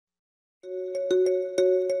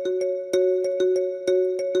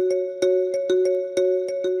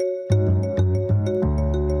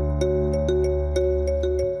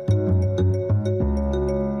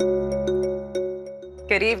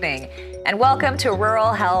Good evening, and welcome to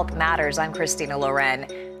Rural Health Matters. I'm Christina Loren.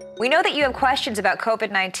 We know that you have questions about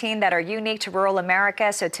COVID-19 that are unique to rural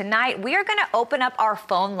America, so tonight we are going to open up our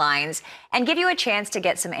phone lines and give you a chance to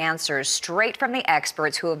get some answers straight from the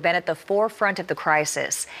experts who have been at the forefront of the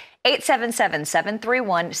crisis.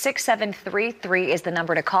 877-731-6733 is the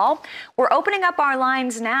number to call. We're opening up our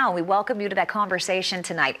lines now. We welcome you to that conversation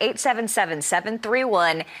tonight.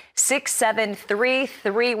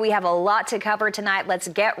 877-731-6733. We have a lot to cover tonight. Let's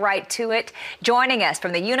get right to it. Joining us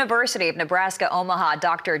from the University of Nebraska, Omaha,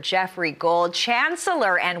 Dr. Jeffrey Gold,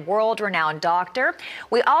 Chancellor and world-renowned doctor.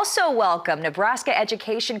 We also welcome Nebraska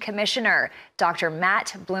Education Commissioner, Dr.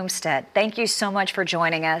 Matt Blomstedt. Thank you so much for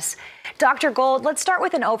joining us. Dr. Gold, let's start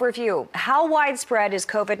with an overview. How widespread is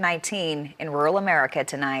COVID-19 in rural America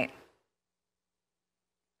tonight?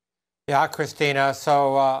 Yeah, Christina.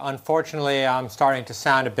 So unfortunately, I'm starting to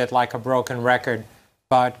sound a bit like a broken record,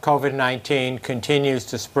 but COVID-19 continues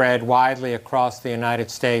to spread widely across the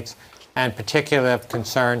United States, and particularly of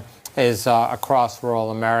concern is across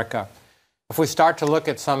rural America. If we start to look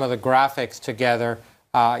at some of the graphics together,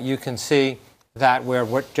 you can see that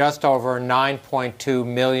we're just over 9.2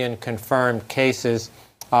 million confirmed cases.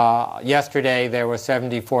 Yesterday, there were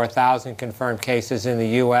 74,000 confirmed cases in the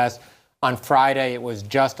U.S. On Friday, it was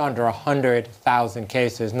just under 100,000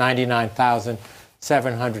 cases,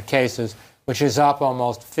 99,700 cases, which is up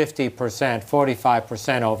almost 50%,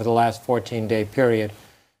 45% over the last 14-day period.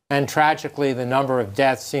 And tragically, the number of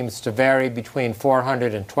deaths seems to vary between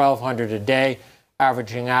 400 and 1,200 a day,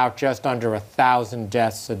 averaging out just under 1,000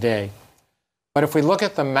 deaths a day. But if we look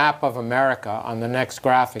at the map of America on the next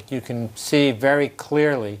graphic, you can see very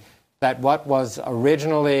clearly that what was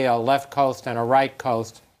originally a left coast and a right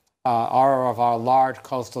coast, are of our large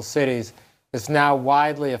coastal cities, is now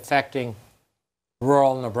widely affecting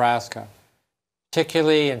rural Nebraska,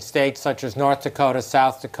 particularly in states such as North Dakota,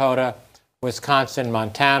 South Dakota, Wisconsin,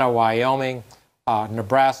 Montana, Wyoming,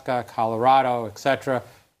 Nebraska, Colorado, etc.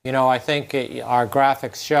 You know, I think our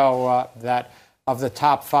graphics show that of the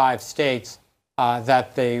top 5 states,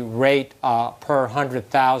 that the rate per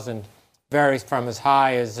 100,000 varies from as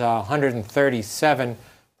high as 137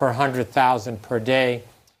 per 100,000 per day,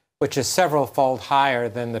 which is several-fold higher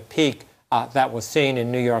than the peak that was seen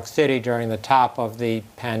in New York City during the top of the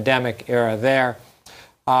pandemic era there,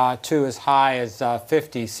 to as high as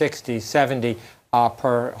 50, 60, 70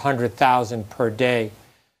 per 100,000 per day.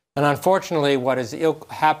 And unfortunately, what is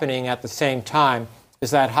happening at the same time is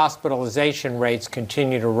that hospitalization rates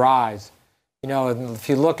continue to rise. You know, if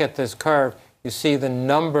you look at this curve, you see the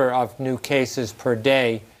number of new cases per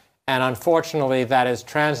day, and unfortunately that is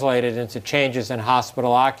translated into changes in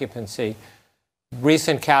hospital occupancy.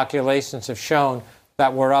 Recent calculations have shown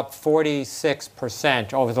that we're up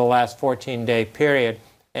 46% over the last 14-day period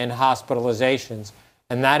in hospitalizations,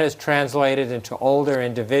 and that is translated into older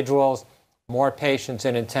individuals, more patients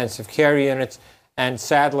in intensive care units, and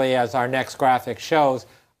sadly, as our next graphic shows,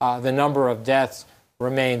 the number of deaths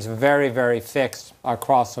remains very, very fixed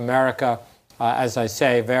across America, as I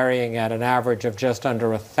say, varying at an average of just under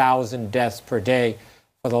 1,000 deaths per day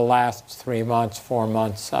for the last 3 months, 4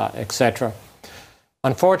 months, etc.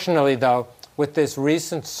 Unfortunately, though, with this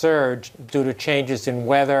recent surge due to changes in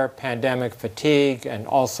weather, pandemic fatigue, and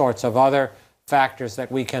all sorts of other factors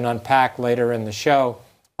that we can unpack later in the show,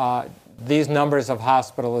 these numbers of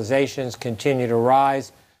hospitalizations continue to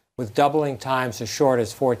rise, with doubling times as short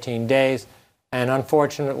as 14 days. And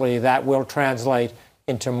unfortunately, that will translate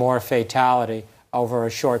into more fatality over a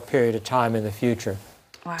short period of time in the future.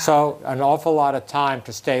 Wow. So an awful lot of time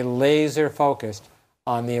to stay laser focused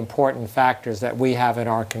on the important factors that we have in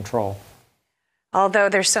our control. Although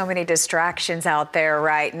there's so many distractions out there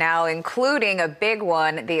right now, including a big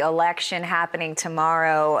one, the election happening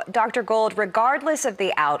tomorrow. Dr. Gold, regardless of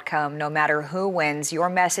the outcome, no matter who wins, your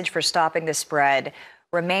message for stopping the spread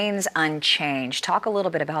remains unchanged. Talk a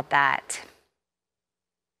little bit about that.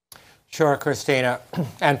 Sure, Christina.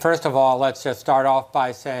 And first of all, let's just start off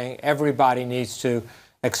by saying everybody needs to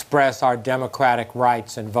express our democratic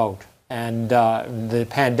rights and vote. And the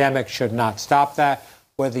pandemic should not stop that,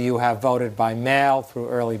 whether you have voted by mail through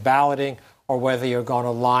early balloting or whether you're going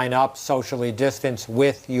to line up socially distanced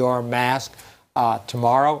with your mask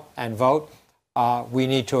tomorrow and vote. We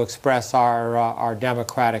need to express our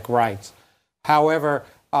democratic rights. However,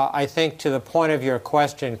 I think to the point of your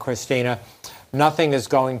question, Christina, nothing is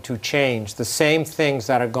going to change. The same things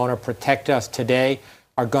that are going to protect us today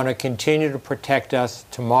are going to continue to protect us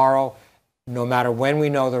tomorrow, no matter when we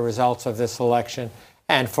know the results of this election,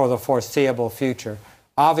 and for the foreseeable future.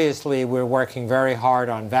 Obviously, we're working very hard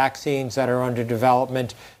on vaccines that are under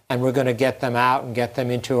development and we're going to get them out and get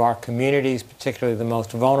them into our communities, particularly the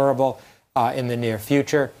most vulnerable, in the near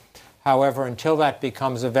future. However, until that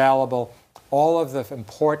becomes available, all of the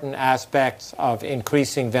important aspects of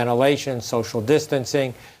increasing ventilation, social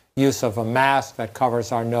distancing, use of a mask that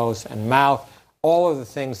covers our nose and mouth, all of the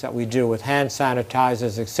things that we do with hand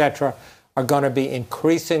sanitizers, etc., are going to be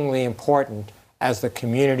increasingly important as the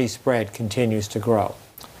community spread continues to grow.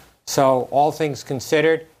 So all things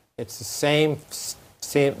considered, it's the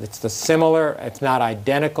similar, if not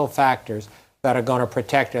identical, factors that are going to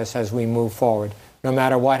protect us as we move forward, no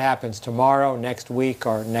matter what happens tomorrow, next week,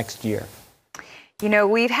 or next year. You know,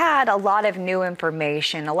 we've had a lot of new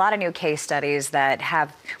information, a lot of new case studies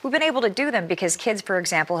that we've been able to do them because kids, for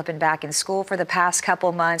example, have been back in school for the past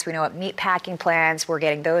couple months. We know at meat packing plants, we're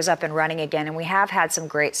getting those up and running again, and we have had some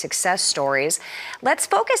great success stories. Let's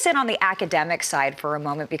focus in on the academic side for a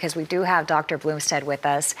moment because we do have Dr. Blomstedt with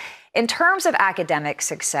us. In terms of academic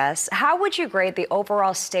success, how would you grade the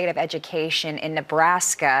overall state of education in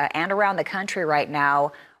Nebraska and around the country right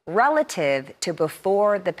now relative to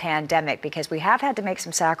before the pandemic? Because we have had to make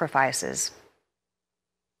some sacrifices.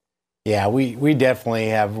 Yeah, we definitely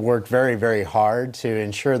have worked very, very hard to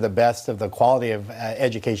ensure the best of the quality of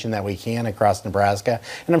education that we can across Nebraska.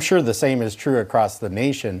 And I'm sure the same is true across the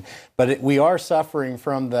nation. But we are suffering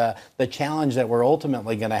from the challenge that we're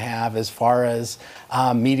ultimately going to have as far as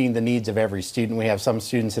meeting the needs of every student. We have some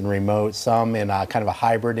students in remote, some in kind of a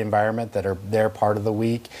hybrid environment that are there part of the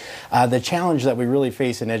week. The challenge that we really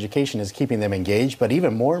face in education is keeping them engaged, but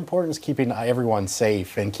even more important is keeping everyone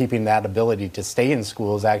safe, and keeping that ability to stay in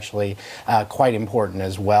school is actually quite important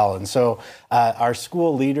as well. And so our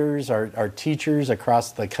school leaders, our teachers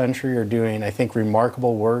across the country are doing, I think,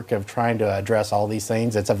 remarkable work of trying to address all these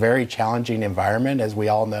things. It's a very challenging environment, as we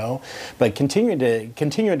all know, but continuing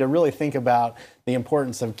to really think about the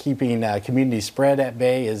importance of keeping community spread at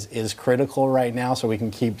bay is critical right now, so we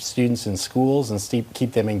can keep students in schools and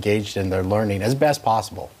keep them engaged in their learning as best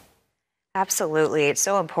possible. Absolutely. It's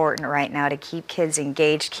so important right now to keep kids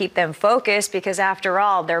engaged, keep them focused, because after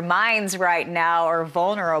all, their minds right now are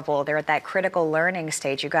vulnerable. They're at that critical learning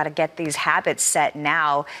stage. You've got to get these habits set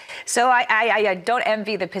now. So I don't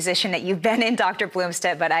envy the position that you've been in, Dr.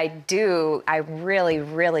 Blomstedt, but I'm really,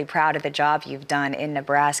 really proud of the job you've done in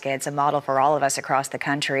Nebraska. It's a model for all of us across the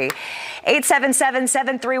country.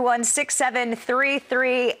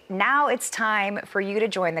 877-731-6733. Now it's time for you to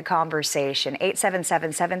join the conversation.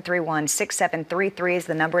 877-731-6733 is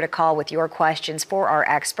the number to call with your questions for our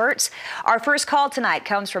experts. Our first call tonight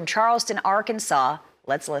comes from Charleston, Arkansas.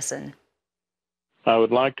 Let's listen. I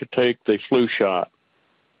would like to take the flu shot,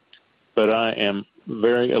 but I am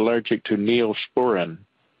very allergic to neosporin.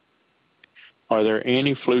 Are there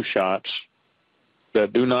any flu shots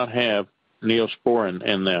that do not have neosporin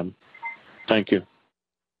in them? Thank you.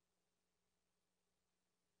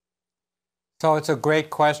 So it's a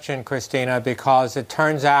great question, Christina, because it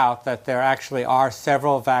turns out that there actually are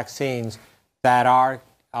several vaccines that are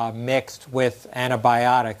mixed with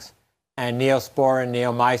antibiotics, and neosporin,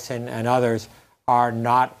 neomycin, and others are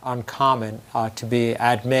not uncommon to be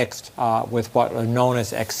admixed with what are known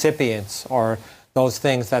as excipients, or those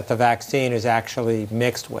things that the vaccine is actually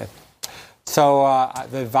mixed with. So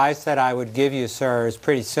the advice that I would give you, sir, is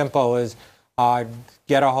pretty simple, is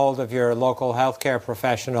get a hold of your local healthcare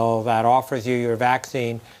professional that offers you your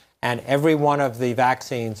vaccine, and every one of the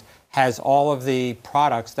vaccines has all of the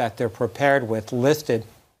products that they're prepared with listed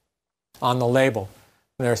on the label.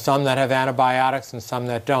 There are some that have antibiotics and some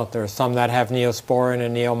that don't. There are some that have neosporin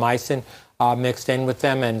and neomycin mixed in with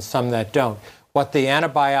them, and some that don't. What the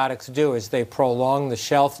antibiotics do is they prolong the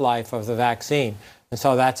shelf life of the vaccine, and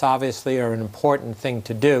so that's obviously an important thing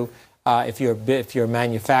to do if you're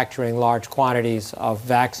manufacturing large quantities of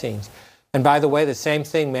vaccines. And by the way, the same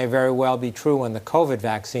thing may very well be true when the COVID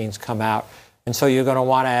vaccines come out. And so you're going to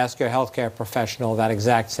want to ask your healthcare professional that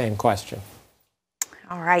exact same question.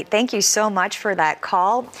 All right. Thank you so much for that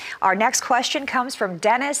call. Our next question comes from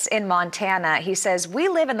Dennis in Montana. He says, we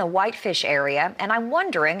live in the Whitefish area, and I'm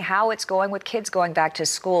wondering how it's going with kids going back to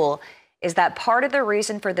school. Is that part of the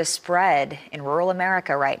reason for the spread in rural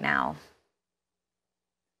America right now?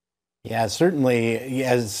 Yeah, certainly.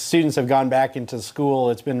 As students have gone back into school,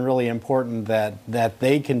 it's been really important that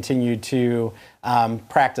they continue to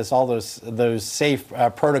practice all those safe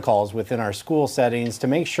protocols within our school settings to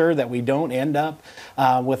make sure that we don't end up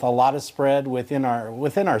with a lot of spread within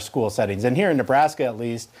our school settings. And here in Nebraska, at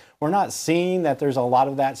least, we're not seeing that there's a lot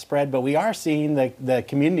of that spread, but we are seeing the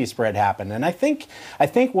community spread happen. And I think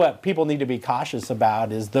what people need to be cautious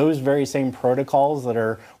about is those very same protocols that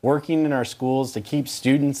are working in our schools to keep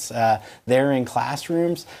students there in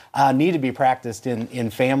classrooms need to be practiced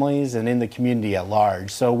in families and in the community at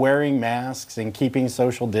large. So wearing masks and keeping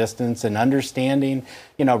social distance and understanding,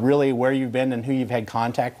 really where you've been and who you've had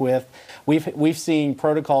contact with. We've seen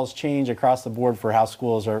protocols change across the board for how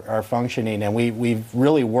schools are functioning, and we've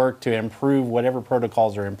really worked to improve whatever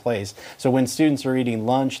protocols are in place. So when students are eating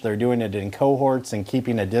lunch, they're doing it in cohorts and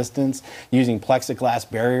keeping a distance, using plexiglass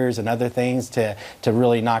barriers and other things to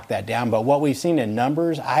really knock that down. But what we've seen in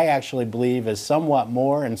numbers, I actually believe is somewhat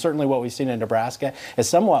more, and certainly what we've seen in Nebraska, is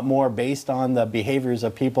somewhat more based on the behaviors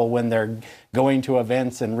of people when they're going to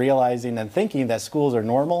events and realizing and thinking that schools are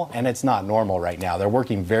normal, and it's not normal right now. They're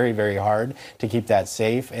working very, very hard to keep that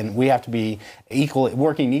safe, and we have to be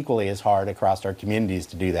working equally as hard across our communities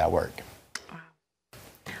to do that work.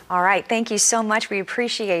 All right, thank you so much. We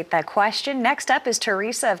appreciate that question. Next up is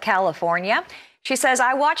Teresa of California. She says,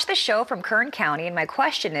 I watched the show from Kern County, and my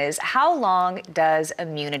question is, how long does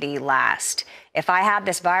immunity last? If I had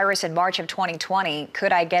this virus in March of 2020,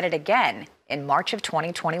 could I get it again in March of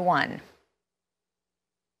 2021?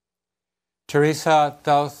 Teresa,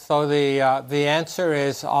 so the answer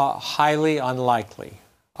is highly unlikely.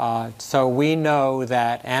 So we know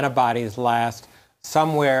that antibodies last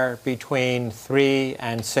somewhere between 3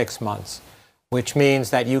 and 6 months, which means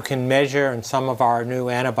that you can measure in some of our new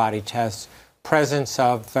antibody tests presence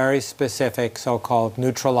of very specific so-called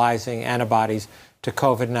neutralizing antibodies to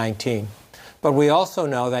COVID-19. But we also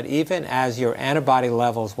know that even as your antibody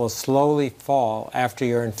levels will slowly fall after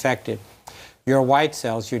you're infected, your white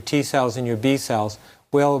cells, your T cells and your B cells,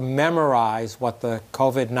 will memorize what the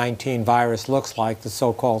COVID-19 virus looks like, the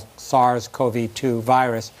so-called SARS-CoV-2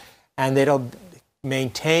 virus, and it'll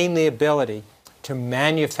maintain the ability to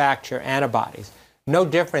manufacture antibodies. No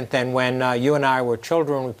different than when you and I were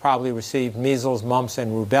children, we probably received measles, mumps,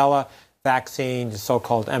 and rubella vaccines,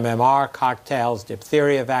 so-called MMR cocktails,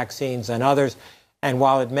 diphtheria vaccines, and others. And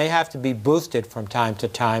while it may have to be boosted from time to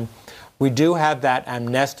time, we do have that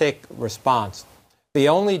amnestic response. The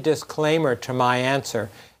only disclaimer to my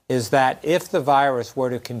answer is that if the virus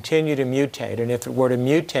were to continue to mutate, and if it were to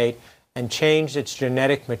mutate and change its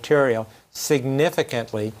genetic material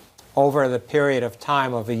significantly over the period of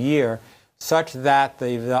time of a year, such that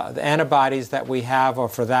the antibodies that we have, or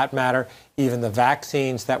for that matter, even the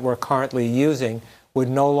vaccines that we're currently using, would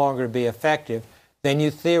no longer be effective, then you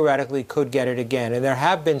theoretically could get it again. And there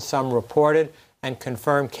have been some reported and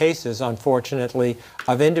confirmed cases, unfortunately,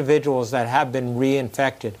 of individuals that have been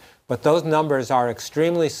reinfected. But those numbers are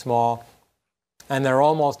extremely small, and they're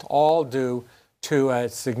almost all due to a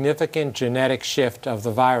significant genetic shift of the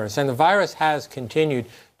virus. And the virus has continued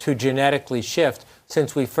to genetically shift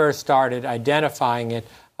since we first started identifying it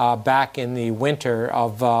back in the winter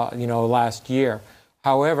of last year.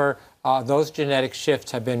 However, those genetic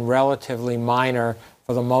shifts have been relatively minor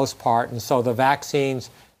for the most part, and so the vaccines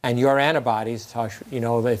and your antibodies,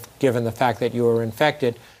 given the fact that you were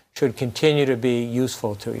infected, should continue to be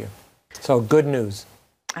useful to you. So good news.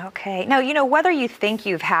 Okay. Now, whether you think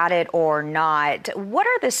you've had it or not, what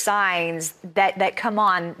are the signs that come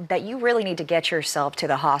on that you really need to get yourself to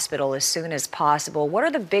the hospital as soon as possible? What are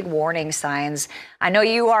the big warning signs? I know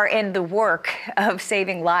you are in the work of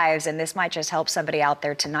saving lives, and this might just help somebody out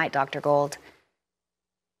there tonight, Dr. Gold.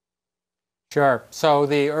 Sure. So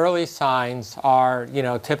the early signs are,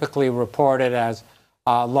 typically reported as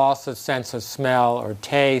loss of sense of smell or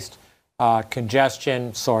taste,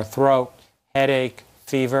 congestion, sore throat, headache,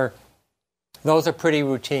 fever. Those are pretty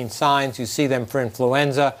routine signs. You see them for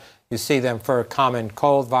influenza, you see them for common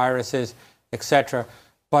cold viruses, etc.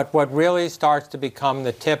 But what really starts to become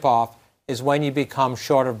the tip-off is when you become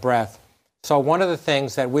short of breath. So one of the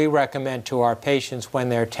things that we recommend to our patients when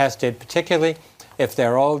they're tested, particularly if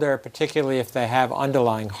they're older, particularly if they have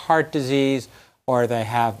underlying heart disease, or they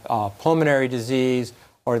have pulmonary disease,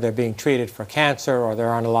 or they're being treated for cancer, or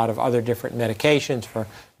they're on a lot of other different medications for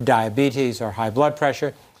diabetes or high blood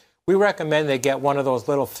pressure, we recommend they get one of those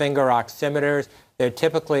little finger oximeters. They're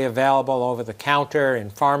typically available over the counter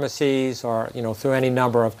in pharmacies or through any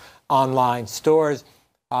number of online stores.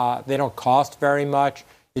 They don't cost very much.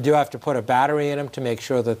 You do have to put a battery in them to make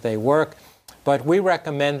sure that they work. But we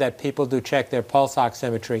recommend that people do check their pulse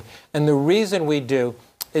oximetry. And the reason we do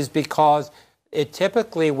is because it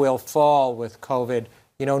typically will fall with COVID,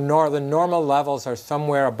 You know, the normal levels are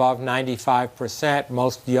somewhere above 95%.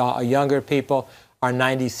 Most younger people are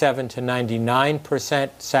 97 to 99%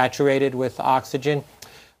 saturated with oxygen.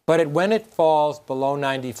 But when it falls below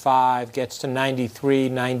 95, gets to 93,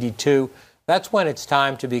 92, that's when it's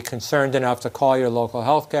time to be concerned enough to call your local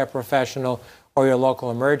healthcare professional or your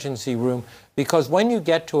local emergency room. Because when you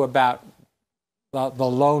get to about the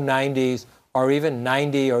low 90s, or even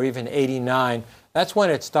 90 or even 89, that's when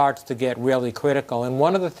it starts to get really critical. And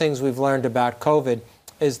one of the things we've learned about COVID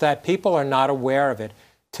is that people are not aware of it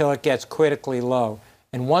till it gets critically low.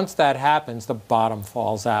 And once that happens, the bottom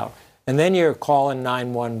falls out. And then you're calling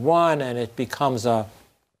 911, and it becomes a,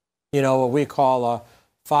 you know, what we call a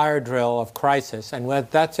fire drill of crisis. And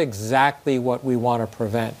that's exactly what we want to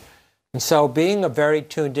prevent. And so being very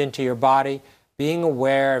tuned into your body, being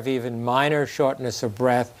aware of even minor shortness of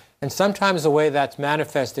breath, and sometimes the way that's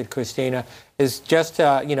manifested, Christina, is just,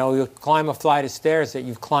 you know, you climb a flight of stairs that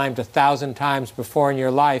you've climbed 1,000 times before in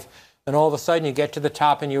your life, and all of a sudden you get to the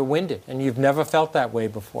top and you're winded, and you've never felt that way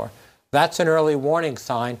before. That's an early warning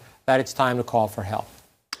sign that it's time to call for help.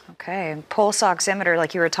 Okay, pulse oximeter,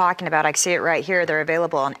 like you were talking about, I see it right here. They're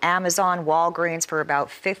available on Amazon, Walgreens for about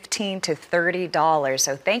 $15 to $30.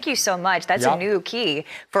 So thank you so much. That's a new key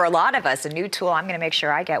for a lot of us, a new tool. I'm going to make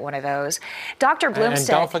sure I get one of those. Dr. Blomstedt. And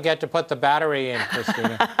don't forget to put the battery in,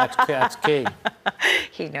 Christina. That's key.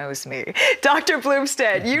 He knows me. Dr.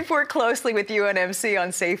 Blomstedt, you've worked closely with UNMC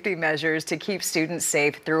on safety measures to keep students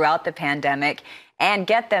safe throughout the pandemic and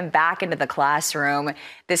get them back into the classroom.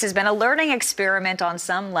 This has been a learning experiment on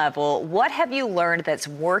some level. What have you learned that's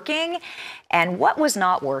working, and what was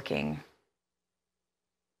not working?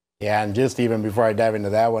 Yeah, and just even before I dive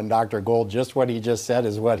into that one, Dr. Gold, just what he just said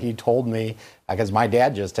is what he told me, because my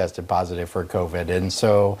dad just tested positive for COVID. And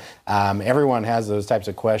so everyone has those types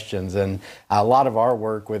of questions. And a lot of our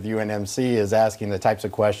work with UNMC is asking the types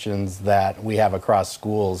of questions that we have across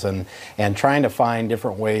schools and trying to find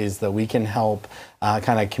different ways that we can help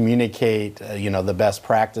kind of communicate, you know, the best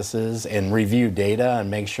practices and review data and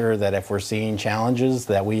make sure that if we're seeing challenges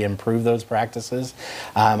that we improve those practices.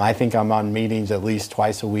 I think I'm on meetings at least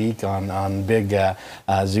twice a week on big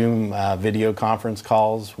Zoom video conference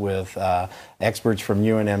calls with experts from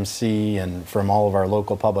UNMC and from all of our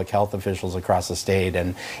local public health officials across the state,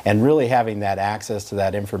 and really having that access to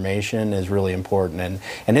that information is really important.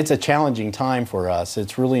 And it's a challenging time for us.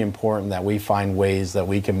 It's really important that we find ways that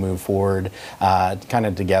we can move forward kind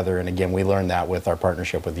of together. And again, we learned that with our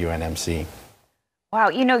partnership with UNMC. Wow,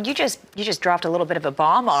 you know, you just dropped a little bit of a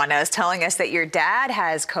bomb on us, telling us that your dad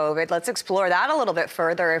has COVID. Let's explore that a little bit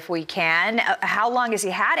further if we can. How long has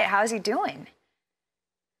he had it? How is he doing?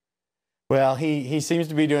 Well, he seems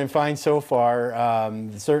to be doing fine so far.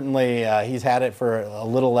 Certainly, he's had it for a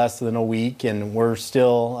little less than a week, and we're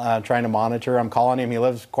still trying to monitor. I'm calling him. He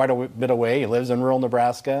lives quite a bit away. He lives in rural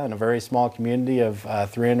Nebraska in a very small community of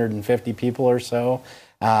 350 people or so,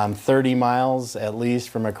 30 miles at least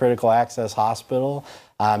from a critical access hospital.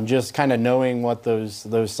 Just kind of knowing what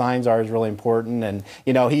those signs are is really important. And,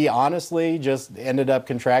 you know, he honestly just ended up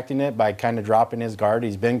contracting it by kind of dropping his guard.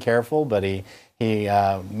 He's been careful, but he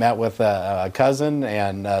met with a cousin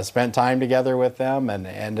and spent time together with them and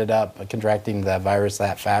ended up contracting the virus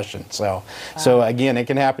that fashion. So again, it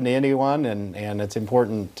can happen to anyone, and it's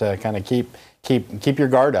important to kind of keep your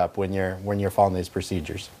guard up when you're following these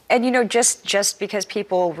procedures. And you know, just because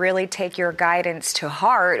people really take your guidance to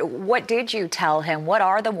heart, what did you tell him? What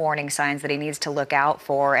are the warning signs that he needs to look out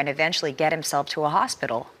for and eventually get himself to a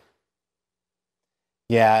hospital?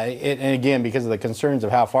 Yeah, and again, because of the concerns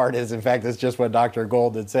of how far it is, in fact, it's just what Dr.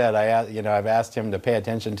 Gold had said. I've asked him to pay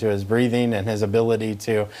attention to his breathing and his ability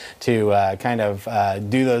to kind of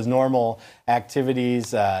do those normal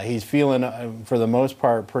activities. He's feeling, for the most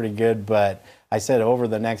part, pretty good, but I said over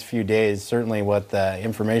the next few days, certainly what the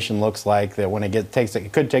information looks like, that when it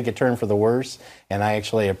could take a turn for the worse. And I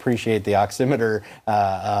actually appreciate the oximeter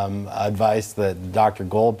advice that Dr.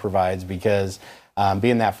 Gold provides, because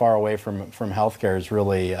being that far away from healthcare is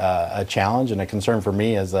really a challenge and a concern for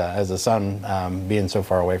me as a son, being so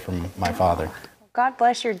far away from my father. God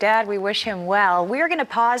bless your dad. We wish him well. We are going to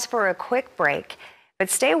pause for a quick break,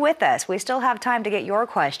 but stay with us. We still have time to get your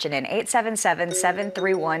question in.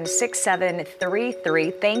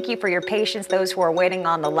 877-731-6733. Thank you for your patience, those who are waiting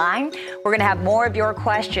on the line. We're going to have more of your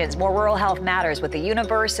questions, more Rural Health Matters with the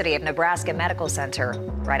University of Nebraska Medical Center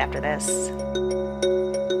right after this.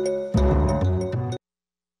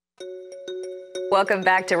 Welcome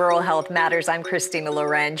back to Rural Health Matters. I'm Christina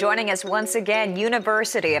Loren. Joining us once again,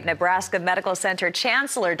 University of Nebraska Medical Center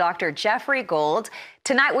Chancellor Dr. Jeffrey Gold.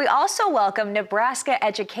 Tonight, we also welcome Nebraska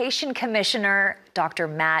Education Commissioner Dr.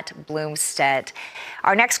 Matt Blomstedt.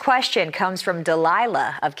 Our next question comes from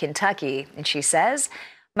Delilah of Kentucky, and she says,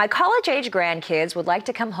 my college-age grandkids would like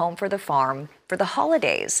to come home for the farm for the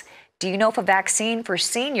holidays. Do you know if a vaccine for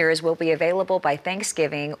seniors will be available by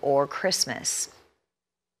Thanksgiving or Christmas?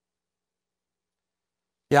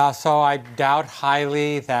 Yeah, so I doubt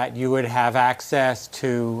highly that you would have access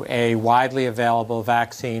to a widely available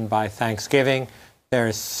vaccine by Thanksgiving. There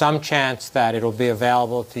is some chance that it'll be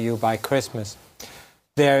available to you by Christmas.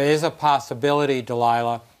 There is a possibility,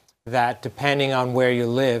 Delilah, that depending on where you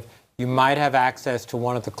live, you might have access to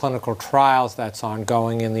one of the clinical trials that's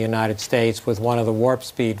ongoing in the United States with one of the warp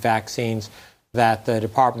speed vaccines that the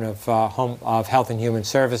Department of Health and Human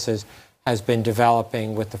Services has been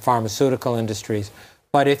developing with the pharmaceutical industries.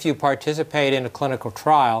 But if you participate in a clinical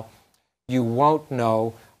trial, you won't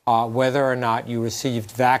know whether or not you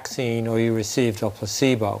received vaccine or you received a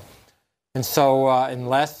placebo. And so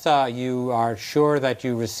unless you are sure that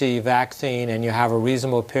you receive vaccine and you have a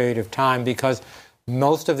reasonable period of time, because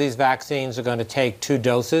most of these vaccines are going to take 2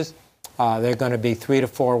 doses, they're going to be 3 to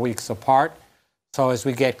 4 weeks apart. So as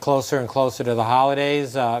we get closer and closer to the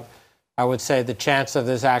holidays, I would say the chance of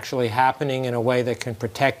this actually happening in a way that can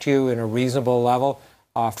protect you in a reasonable level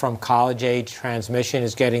from college-age transmission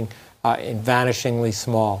is getting vanishingly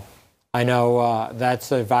small. I know that's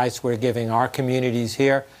the advice we're giving our communities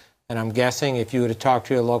here, and I'm guessing if you were to talk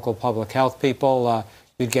to your local public health people,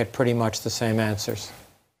 you'd get pretty much the same answers.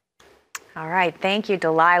 All right. Thank you,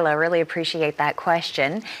 Delilah. Really appreciate that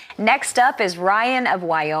question. Next up is Ryan of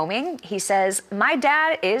Wyoming. He says, my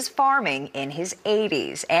dad is farming in his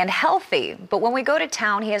 80s and healthy, but when we go to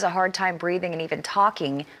town, he has a hard time breathing and even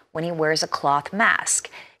talking when he wears a cloth mask.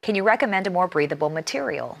 Can you recommend a more breathable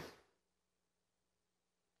material?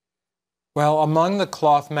 Well, among the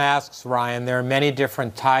cloth masks, Ryan, there are many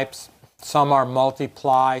different types. Some are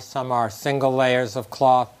multi-ply, some are single layers of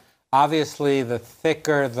cloth. Obviously, the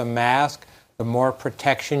thicker the mask, the more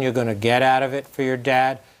protection you're going to get out of it for your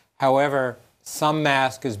dad. However, some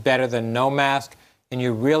mask is better than no mask, and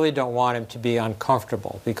you really don't want him to be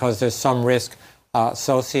uncomfortable because there's some risk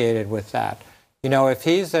associated with that. You know, if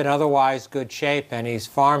he's in otherwise good shape and he's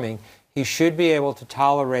farming, he should be able to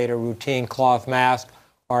tolerate a routine cloth mask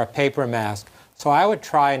or a paper mask. So I would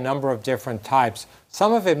try a number of different types.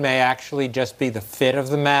 Some of it may actually just be the fit of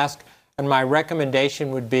the mask. And my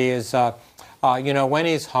recommendation would be is, you know, when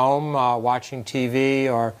he's home watching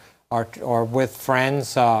TV or with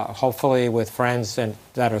friends, hopefully with friends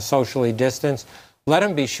that are socially distanced, let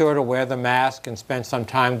him be sure to wear the mask and spend some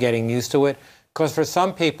time getting used to it. Because for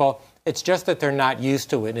some people, it's just that they're not used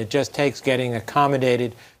to it. It just takes getting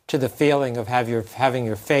accommodated to the feeling of having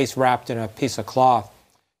your face wrapped in a piece of cloth.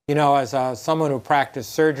 You know, as someone who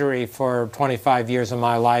practiced surgery for 25 years of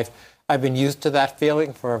my life, I've been used to that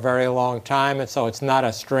feeling for a very long time, and so it's not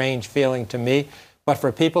a strange feeling to me. But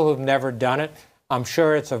for people who've never done it, I'm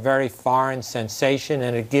sure it's a very foreign sensation,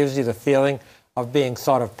 and it gives you the feeling of being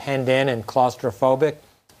sort of penned in and claustrophobic.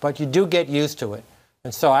 But you do get used to it.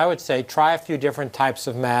 And so I would say try a few different types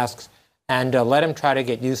of masks and let him try to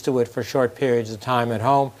get used to it for short periods of time at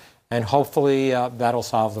home, and hopefully that'll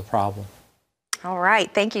solve the problem. All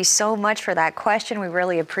right. Thank you so much for that question. We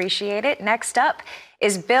really appreciate it. Next up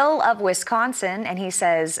is Bill of Wisconsin, and he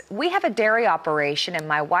says, we have a dairy operation, and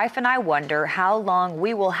my wife and I wonder how long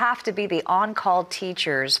we will have to be the on-call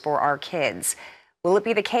teachers for our kids. Will it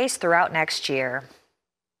be the case throughout next year?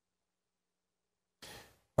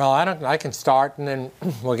 Well, I can start, and then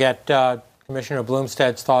we'll get Commissioner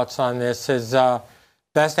Blomstedt's thoughts on this. His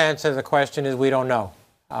best answer to the question is we don't know.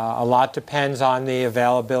 A lot depends on the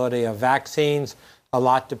availability of vaccines. A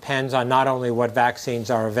lot depends on not only what vaccines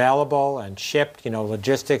are available and shipped. You know,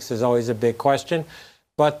 logistics is always a big question.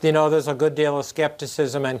 But, you know, there's a good deal of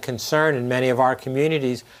skepticism and concern in many of our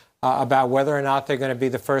communities about whether or not they're going to be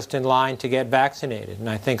the first in line to get vaccinated. And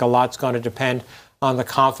I think a lot's going to depend on the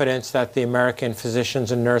confidence that the American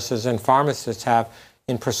physicians and nurses and pharmacists have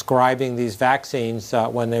in prescribing these vaccines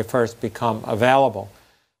when they first become available.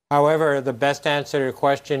 However, the best answer to your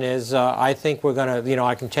question is I think we're going to, you know,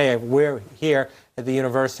 I can tell you we're here at the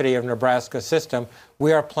University of Nebraska system.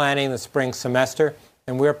 We are planning the spring semester,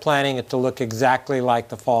 and we're planning it to look exactly like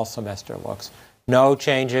the fall semester looks. No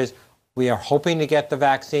changes. We are hoping to get the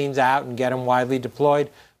vaccines out and get them widely deployed,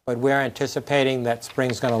 but we're anticipating that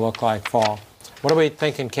spring's going to look like fall. What do we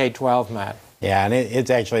think in K-12, Matt? Yeah, and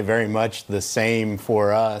it's actually very much the same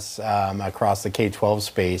for us across the K-12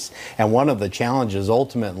 space. And one of the challenges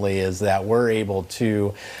ultimately is that we're able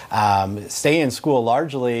to stay in school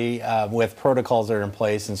largely with protocols that are in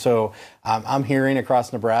place. And so I'm hearing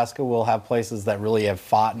across Nebraska we'll have places that really have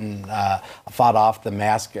fought off the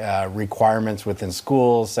mask requirements within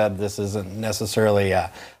schools, said this isn't necessarily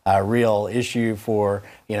a real issue for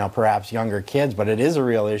perhaps younger kids, but it is a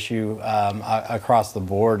real issue across the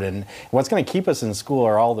board. And what's going to keep us in school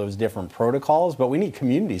are all those different protocols, but we need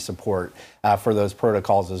community support for those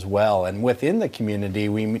protocols as well. And within the community,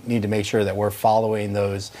 we need to make sure that we're following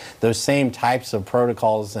those same types of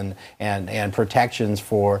protocols and protections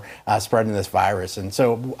for spreading this virus. And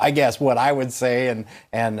so I guess what I would say,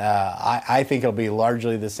 and I think it'll be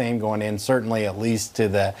largely the same going in, certainly at least to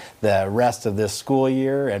the rest of this school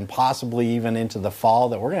year and possibly even into the fall,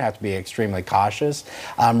 that we're going to have to be extremely cautious.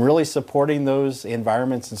 Really supporting those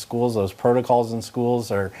environments in schools, those protocols in schools,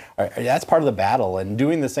 that's part of the battle. And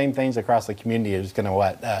doing the same things across the community is going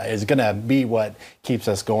to be what keeps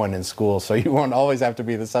us going in school. So you won't always have to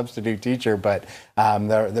be the substitute teacher, but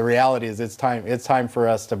the reality is it's time for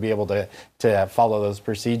us to be able to follow those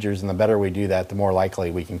procedures. And the better we do that, the more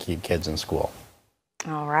likely we can keep kids in school.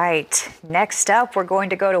 All right. Next up, we're going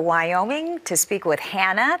to go to Wyoming to speak with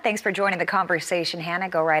Hannah. Thanks for joining the conversation, Hannah.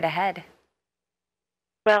 Go right ahead.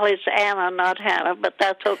 Well, it's Anna, not Hannah, but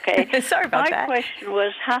that's okay. Sorry about that. My question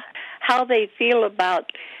was how they feel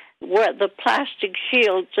about the plastic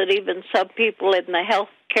shields that even some people in the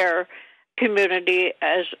healthcare community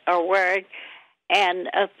are wearing. And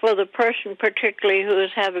for the person particularly who is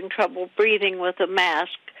having trouble breathing with a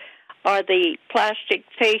mask, are the plastic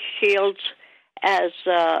face shields as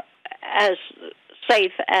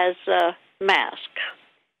safe as a mask?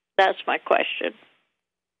 That's my question.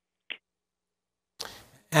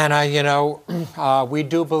 Anna, we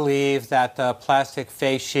do believe that the plastic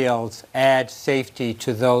face shields add safety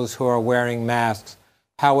to those who are wearing masks.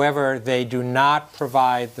 However, they do not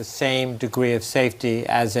provide the same degree of safety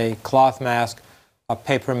as a cloth mask, a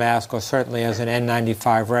paper mask, or certainly as an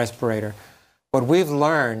N95 respirator. What we've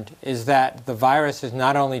learned is that the virus is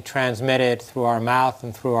not only transmitted through our mouth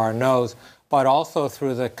and through our nose, but also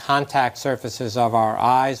through the contact surfaces of our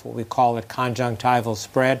eyes, what we call it conjunctival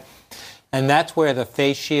spread. And that's where the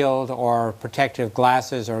face shield or protective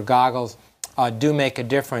glasses or goggles do make a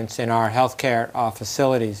difference in our healthcare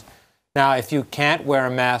facilities. Now, if you can't wear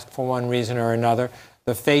a mask for one reason or another,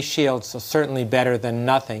 the face shields are certainly better than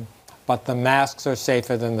nothing, but the masks are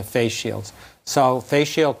safer than the face shields. So face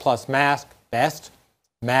shield plus mask, best.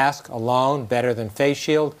 Mask alone, better than face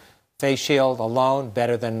shield. Face shield alone,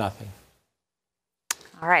 better than nothing.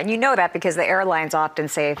 All right, and you know that because the airlines often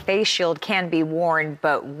say a face shield can be worn,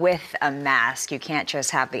 but with a mask. You can't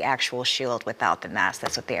just have the actual shield without the mask.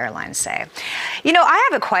 That's what the airlines say. I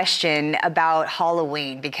have a question about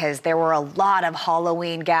Halloween because there were a lot of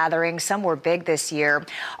Halloween gatherings. Some were big this year.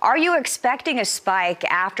 Are you expecting a spike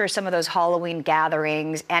after some of those Halloween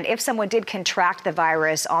gatherings? And if someone did contract the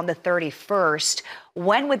virus on the 31st,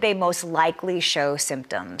 when would they most likely show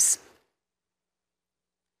symptoms?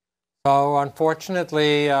 So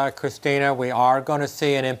unfortunately, Christina, we are going to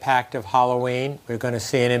see an impact of Halloween. We're going to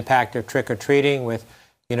see an impact of trick-or-treating with,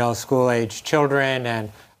 school-age children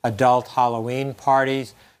and adult Halloween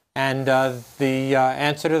parties. And the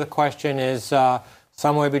answer to the question is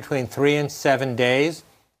somewhere between 3 and 7 days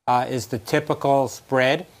is the typical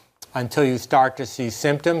spread until you start to see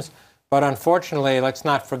symptoms. But unfortunately, let's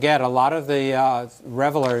not forget, a lot of the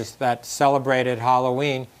revelers that celebrated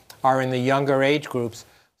Halloween are in the younger age groups.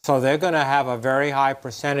 So they're going to have a very high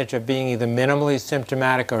percentage of being either minimally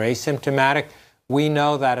symptomatic or asymptomatic. We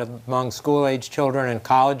know that among school-age children and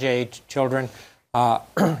college-age children,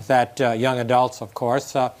 that young adults, of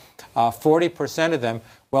course, 40% of them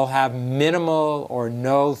will have minimal or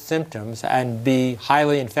no symptoms and be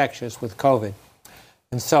highly infectious with COVID.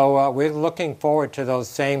 And so we're looking forward to those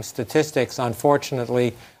same statistics,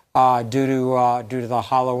 unfortunately, due to the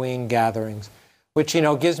Halloween gatherings. Which,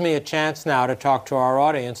 gives me a chance now to talk to our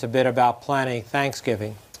audience a bit about planning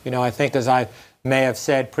Thanksgiving. I think, as I may have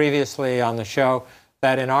said previously on the show,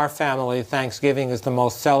 that in our family, Thanksgiving is the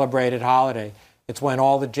most celebrated holiday. It's when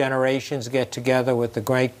all the generations get together with the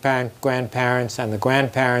great-grandparents and the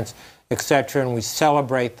grandparents, etc., and we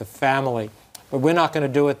celebrate the family. But we're not going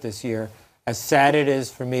to do it this year. As sad it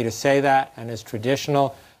is for me to say that, and as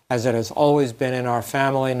traditional as it has always been in our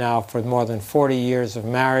family now for more than 40 years of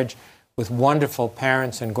marriage, with wonderful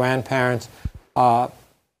parents and grandparents,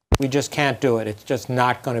 we just can't do it. It's just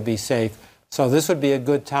not going to be safe. So this would be a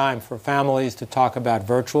good time for families to talk about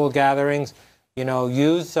virtual gatherings.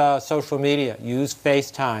 Use social media, use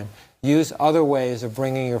FaceTime, Use other ways of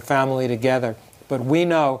bringing your family together. But we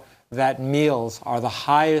know that meals are the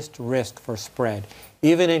highest risk for spread.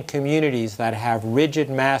 Even in communities that have rigid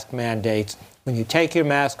mask mandates, when you take your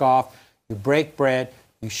mask off, you break bread,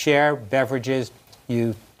 you share beverages,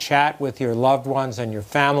 you chat with your loved ones and your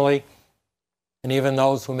family, and even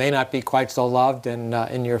those who may not be quite so loved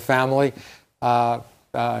in your family, that's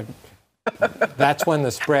when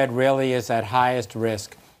the spread really is at highest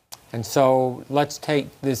risk. And so let's take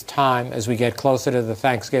this time as we get closer to the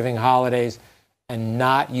Thanksgiving holidays and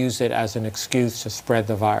not use it as an excuse to spread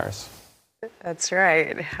the virus. That's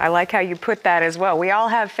right. I like how you put that as well. We all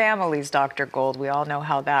have families, Dr. Gold. We all know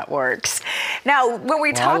how that works. Now, when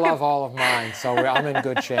we talk... I love all of mine, so I'm in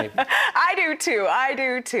good shape. I do too. I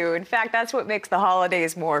do too. In fact, that's what makes the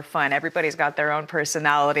holidays more fun. Everybody's got their own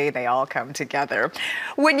personality. They all come together.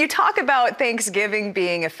 When you talk about Thanksgiving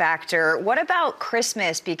being a factor, what about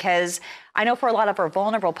Christmas? Because I know for a lot of our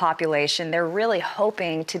vulnerable population, they're really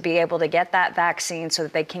hoping to be able to get that vaccine so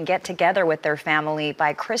that they can get together with their family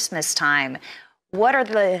by Christmas time. What are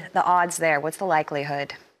the odds there? What's the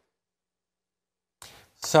likelihood?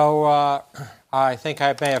 So I think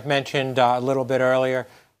I may have mentioned a little bit earlier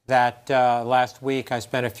that last week I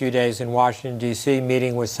spent a few days in Washington, D.C.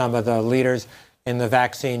 meeting with some of the leaders in the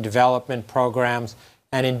vaccine development programs.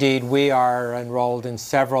 And indeed, we are enrolled in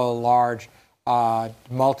several large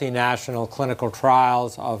multinational clinical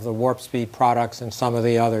trials of the Warp Speed products and some of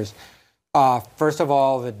the others. First of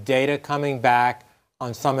all, the data coming back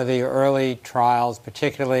on some of the early trials,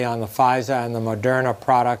 particularly on the Pfizer and the Moderna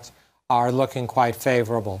products, are looking quite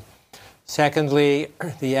favorable. Secondly,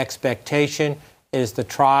 the expectation is the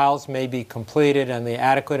trials may be completed and the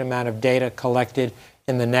adequate amount of data collected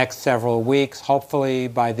in the next several weeks, hopefully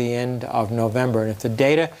by the end of November. And if the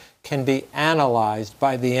data can be analyzed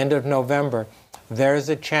by the end of November, there is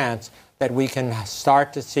a chance that we can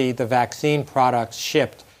start to see the vaccine products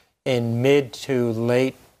shipped in mid to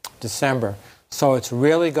late December. So it's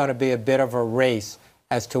really going to be a bit of a race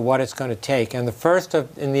as to what it's going to take. And the first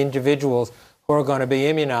in the individuals who are going to be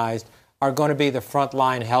immunized are going to be the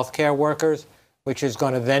frontline healthcare workers, which is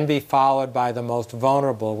going to then be followed by the most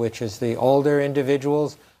vulnerable, which is the older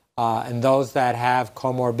individuals and those that have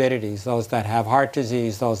comorbidities, those that have heart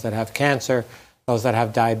disease, those that have cancer, those that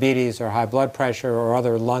have diabetes or high blood pressure or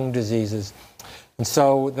other lung diseases. And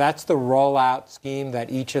so that's the rollout scheme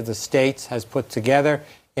that each of the states has put together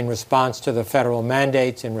in response to the federal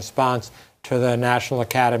mandates, in response to the National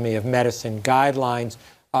Academy of Medicine guidelines,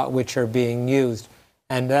 which are being used.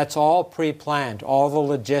 And that's all pre-planned. All the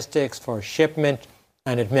logistics for shipment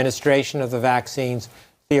and administration of the vaccines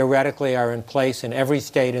theoretically are in place in every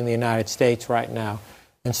state in the United States right now.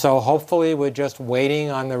 And so hopefully we're just waiting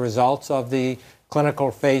on the results of the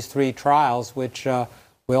clinical phase 3 trials, which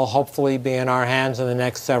will hopefully be in our hands in the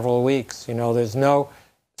next several weeks. You know, there's no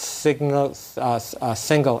single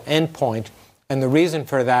endpoint. And the reason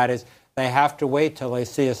for that is they have to wait till they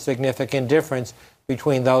see a significant difference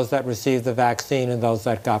between those that received the vaccine and those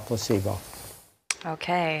that got placebo.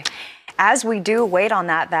 Okay. As we do wait on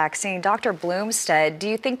that vaccine, Dr. Blomstedt, do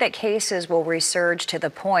you think that cases will resurge to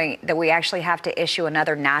the point that we actually have to issue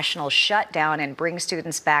another national shutdown and bring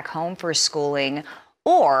students back home for schooling?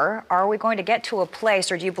 Or are we going to get to a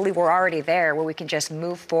place, or do you believe we're already there, where we can just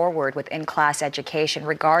move forward with in-class education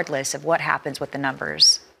regardless of what happens with the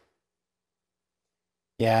numbers?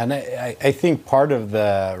 Yeah, and I think part of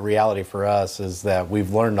the reality for us is that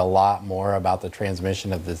we've learned a lot more about the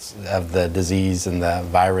transmission of the disease and the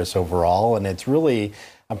virus overall, and it's really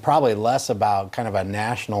probably less about kind of a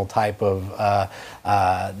national type of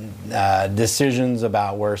decisions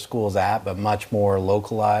about where school's at, but much more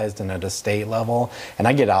localized and at a state level. And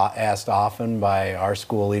I get asked often by our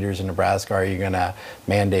school leaders in Nebraska, are you going to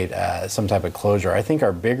mandate some type of closure? I think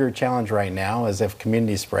our bigger challenge right now is if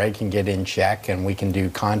community spread can get in check and we can do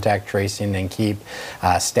contact tracing and keep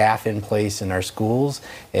staff in place in our schools,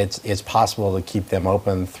 it's possible to keep them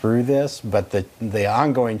open through this. But the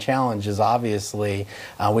ongoing challenge is obviously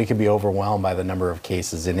we could be overwhelmed by the number of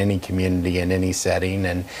cases in any community, in any setting.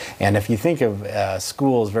 And if you think of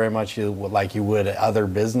schools very much like you would other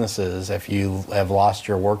businesses, if you have lost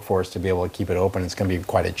your workforce to be able to keep it open, it's going to be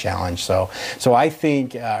quite a challenge. So I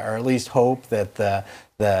think, or at least hope, that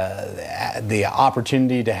the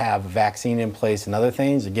opportunity to have a vaccine in place and other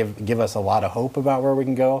things give us a lot of hope about where we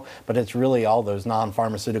can go, but it's really all those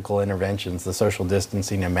non-pharmaceutical interventions, the social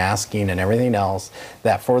distancing and masking and everything else,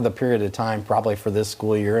 that for the period of time, probably for this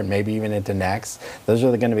school year and maybe even into next, those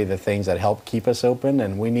are going to be the things that help keep us open,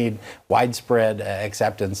 and we need widespread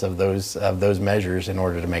acceptance of those measures in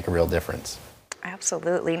order to make a real difference.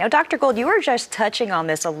 Absolutely. Now, Dr. Gold, you were just touching on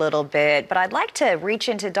this a little bit, but I'd like to reach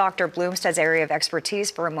into Dr. Blomstedt's area of expertise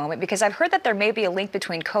for a moment, because I've heard that there may be a link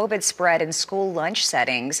between COVID spread and school lunch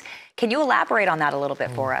settings. Can you elaborate on that a little bit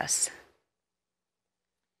for us?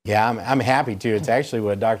 Yeah, I'm happy to. It's actually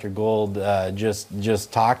what Dr. Gold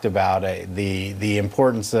just talked about. The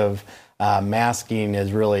importance of masking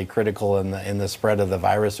is really critical in the spread of the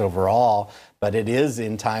virus overall. But it is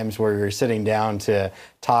in times where you're sitting down to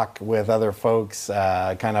talk with other folks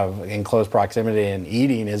kind of in close proximity, and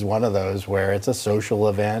eating is one of those where it's a social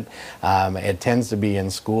event. It tends to be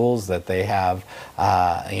in schools that they have,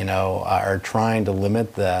 are trying to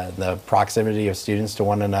limit the proximity of students to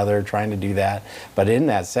one another, trying to do that. But in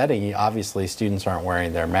that setting, obviously students aren't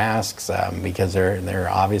wearing their masks because they're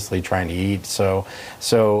obviously trying to eat. So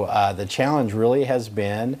the challenge really has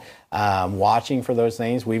been watching for those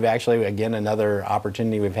things. We've actually, again, another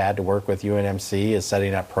opportunity we've had to work with UNMC is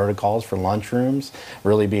setting up protocols for lunchrooms,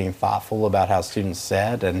 really being thoughtful about how students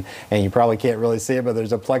sit. And you probably can't really see it, but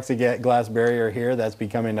there's a plexiglass barrier here that's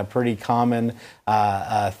becoming a pretty common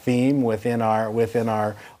theme within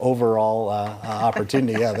our overall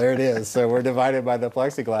opportunity. Yeah, there it is. So we're divided by the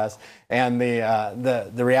plexiglass. And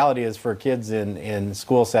the reality is, for kids in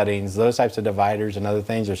school settings, those types of dividers and other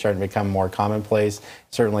things are starting to become more commonplace.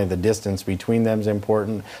 Certainly the distance between them is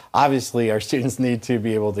important. Obviously, our students need to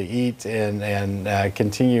be able to eat and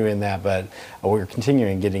continue in that, but we're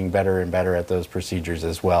continuing getting better and better at those procedures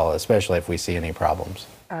as well, especially if we see any problems.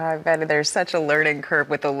 I bet there's such a learning curve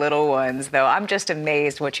with the little ones, though. I'm just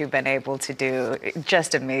amazed what you've been able to do.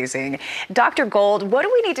 Just amazing. Dr. Gold, what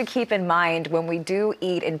do we need to keep in mind when we do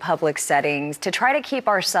eat in public settings to try to keep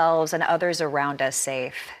ourselves and others around us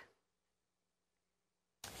safe?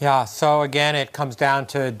 Yeah, so again, it comes down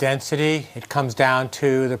to density. It comes down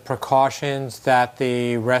to the precautions that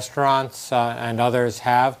the restaurants and others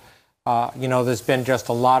have. There's been just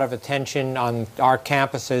a lot of attention on our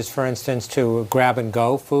campuses, for instance, to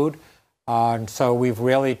grab-and-go food. And so we've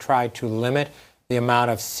really tried to limit the amount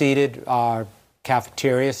of seated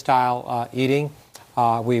cafeteria-style eating.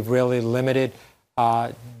 We've really limited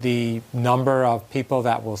the number of people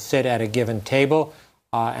that will sit at a given table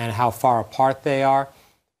and how far apart they are,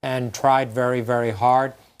 and tried very, very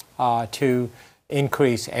hard to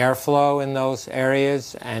increase airflow in those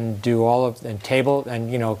areas and do all of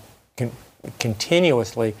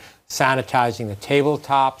continuously sanitizing the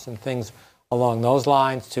tabletops and things along those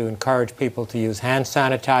lines to encourage people to use hand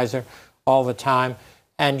sanitizer all the time.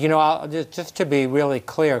 And, just to be really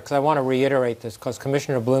clear, because I want to reiterate this, because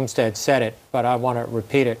Commissioner Blomstedt said it, but I want to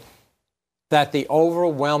repeat it, that the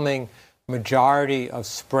overwhelming majority of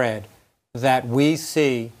spread that we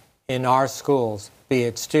see in our schools, be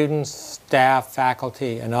it students, staff,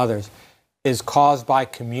 faculty, and others, is caused by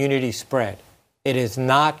community spread. It is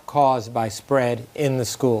not caused by spread in the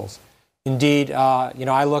schools. Indeed,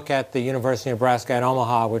 I look at the University of Nebraska at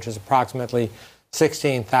Omaha, which is approximately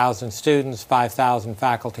 16,000 students, 5,000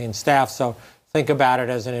 faculty and staff. So think about it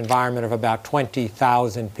as an environment of about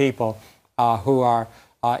 20,000 people who are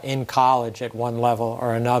in college at one level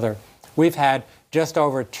or another. We've had just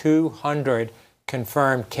over 200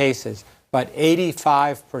 confirmed cases, but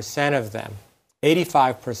 85% of them,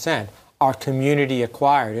 85%, are community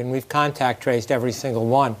acquired, and we've contact traced every single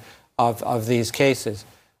one of these cases.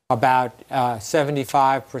 About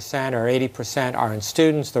 75% or 80% are in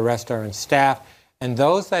students, the rest are in staff, and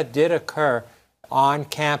those that did occur on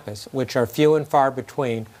campus, which are few and far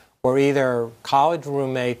between, were either college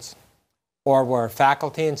roommates or were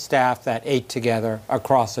faculty and staff that ate together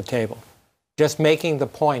across the table. Just making the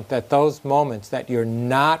point that those moments that you're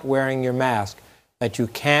not wearing your mask, that you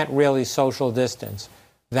can't really social distance,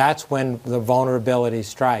 that's when the vulnerability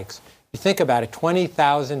strikes. You think about it,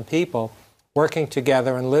 20,000 people working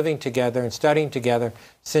together and living together and studying together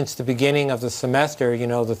since the beginning of the semester,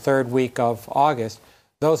 the third week of August.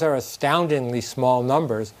 Those are astoundingly small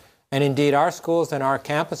numbers. And indeed, our schools and our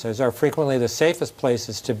campuses are frequently the safest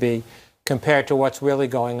places to be compared to what's really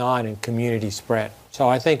going on in community spread. So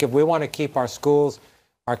I think if we want to keep our schools,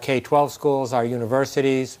 our K-12 schools, our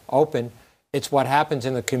universities open, it's what happens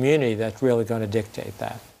in the community that's really going to dictate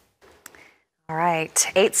that. All right,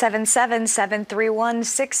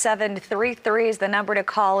 877-731-6733 is the number to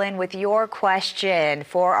call in with your question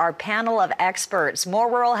for our panel of experts. More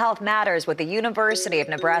Rural Health Matters with the University of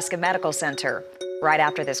Nebraska Medical Center. Right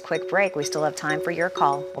after this quick break, we still have time for your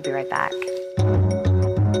call. We'll be right back.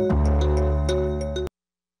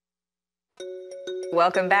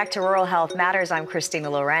 Welcome back to Rural Health Matters. I'm Christina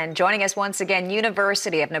Loren. Joining us once again,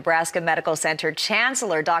 University of Nebraska Medical Center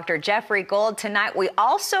Chancellor Dr. Jeffrey Gold. Tonight, we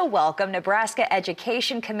also welcome Nebraska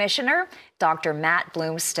Education Commissioner Dr. Matt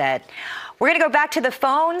Blomstedt. We're going to go back to the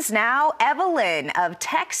phones now. Evelyn of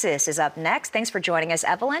Texas is up next. Thanks for joining us,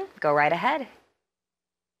 Evelyn. Go right ahead.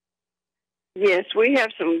 Yes, we have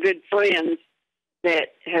some good friends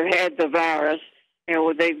that have had the virus,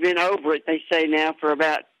 and they've been over it, they say now, for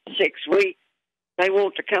about 6 weeks. They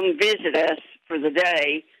want to come visit us for the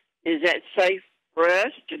day. Is that safe for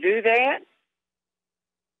us to do that?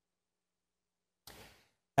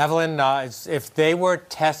 Evelyn, if they were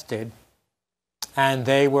tested and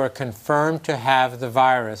they were confirmed to have the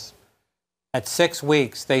virus, at 6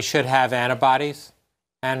 weeks they should have antibodies.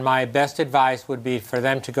 And my best advice would be for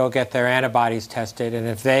them to go get their antibodies tested. And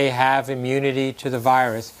if they have immunity to the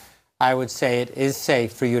virus, I would say it is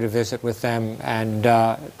safe for you to visit with them. And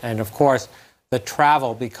of course, the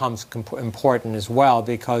travel becomes important as well,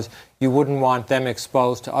 because you wouldn't want them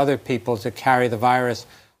exposed to other people to carry the virus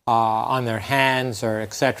on their hands or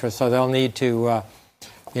et cetera. So they'll need to,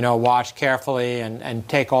 wash carefully and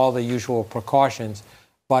take all the usual precautions.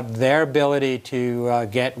 But their ability to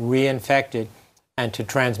get reinfected and to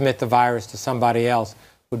transmit the virus to somebody else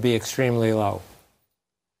would be extremely low.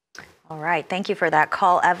 All right. Thank you for that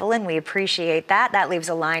call, Evelyn. We appreciate that. That leaves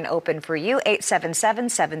a line open for you,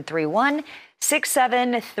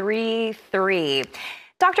 877-731-6733.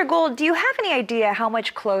 Dr. Gold, do you have any idea how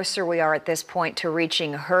much closer we are at this point to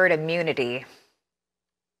reaching herd immunity?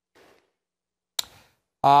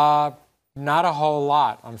 Not a whole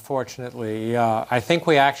lot, unfortunately. I think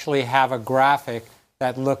we actually have a graphic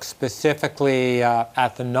that looks specifically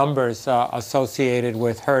at the numbers associated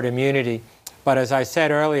with herd immunity. But as I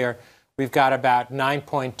said earlier, we've got about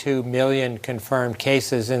 9.2 million confirmed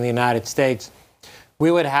cases in the United States.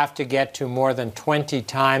 We would have to get to more than 20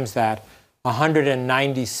 times that,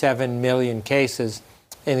 197 million cases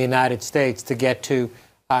in the United States to get to,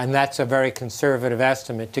 and that's a very conservative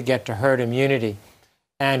estimate, to get to herd immunity.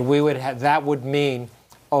 And we would that would mean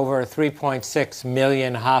over 3.6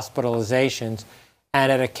 million hospitalizations,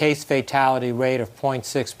 and at a case fatality rate of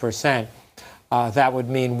 0.6%, that would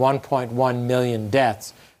mean 1.1 million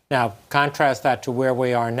deaths. Now, contrast that to where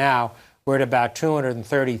we are now. We're at about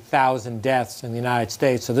 230,000 deaths in the United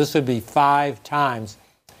States. So this would be 5 times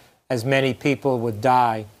as many people would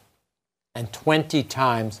die and 20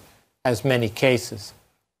 times as many cases.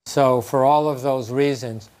 So for all of those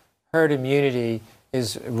reasons, herd immunity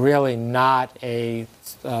is really not a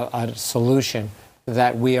solution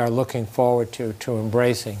that we are looking forward to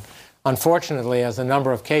embracing. Unfortunately, as the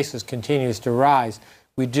number of cases continues to rise,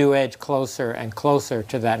 we do edge closer and closer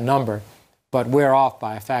to that number, but we're off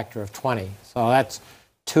by a factor of 20. So that's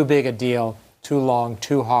too big a deal, too long,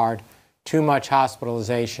 too hard, too much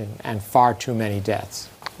hospitalization, and far too many deaths.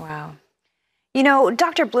 Wow. You know,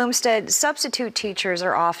 Dr. Blomstedt, substitute teachers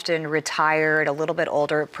are often retired, a little bit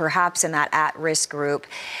older, perhaps in that at-risk group,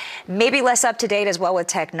 maybe less up-to-date as well with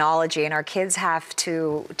technology, and our kids have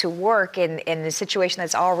to work in a situation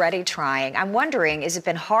that's already trying. I'm wondering, has it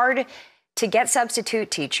been hard to get substitute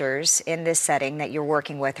teachers in this setting that you're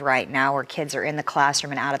working with right now, where kids are in the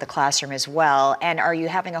classroom and out of the classroom as well? And are you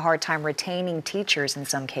having a hard time retaining teachers in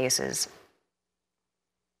some cases?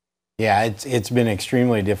 Yeah, it's been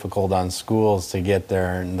extremely difficult on schools to get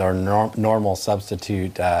their normal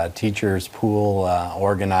substitute teachers pool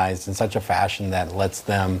organized in such a fashion that lets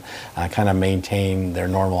them kind of maintain their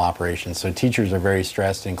normal operations. So teachers are very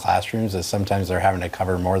stressed in classrooms, as sometimes they're having to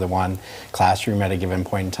cover more than one classroom at a given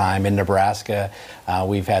point in time. In Nebraska,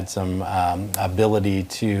 we've had some ability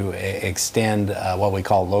to extend what we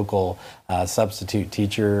call local substitute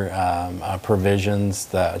teacher provisions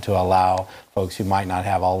to allow folks who might not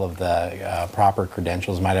have all of the proper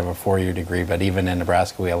credentials, might have a 4-year degree, but even in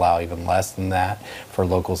Nebraska we allow even less than that for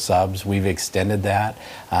local subs. We've extended that.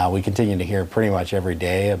 We continue to hear pretty much every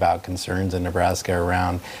day about concerns in Nebraska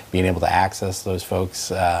around being able to access those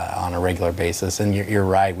folks on a regular basis. And you're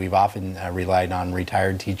right, we've often relied on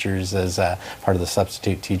retired teachers as part of the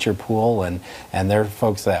substitute teacher pool, and there are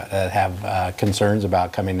folks that have concerns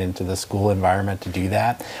about coming into the school environment to do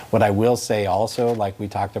that. What I will say also, like we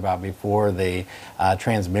talked about before, the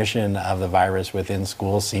transmission of the virus within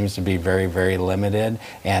schools seems to be very, very limited,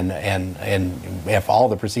 and if all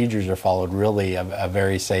the procedures are followed, really a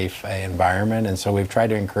very safe environment. And so we've tried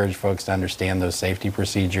to encourage folks to understand those safety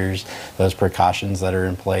procedures, those precautions that are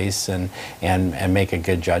in place, and make a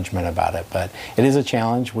good judgment about it. But it is a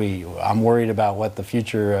challenge. I'm worried about what the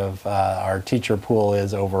future of our teacher pool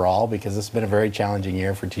is overall, because it's been a very challenging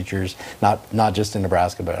year for teachers, not just in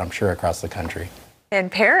Nebraska, but I'm sure across the country. And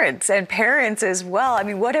parents as well. I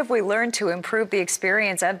mean, what have we learned to improve the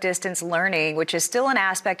experience of distance learning, which is still an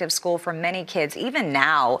aspect of school for many kids, even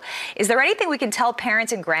now? Is there anything we can tell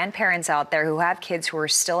parents and grandparents out there who have kids who are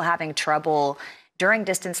still having trouble during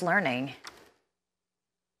distance learning?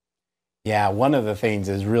 Yeah, one of the things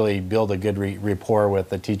is really build a good rapport with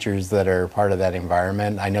the teachers that are part of that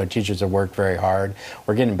environment. I know teachers have worked very hard.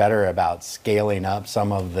 We're getting better about scaling up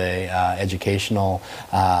some of the educational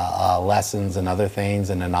lessons and other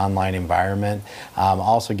things in an online environment.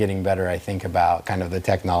 Also getting better, I think, about kind of the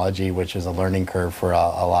technology, which is a learning curve for a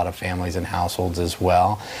lot of families and households as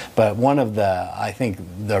well. But one of the, I think,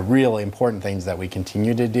 the real important things that we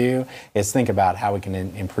continue to do is think about how we can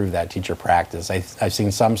improve that teacher practice. I've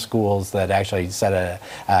seen some schools that actually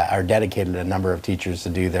are dedicated a number of teachers to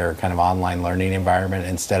do their kind of online learning environment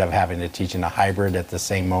instead of having to teach in a hybrid at the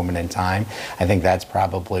same moment in time. I think that's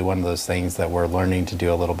probably one of those things that we're learning to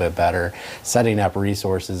do a little bit better. Setting up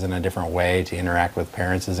resources in a different way to interact with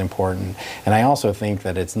parents is important. And I also think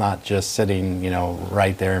that it's not just sitting,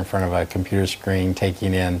 right there in front of a computer screen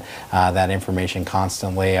taking in that information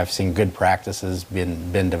constantly. I've seen good practices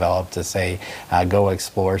been developed to say, go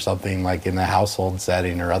explore something like in the household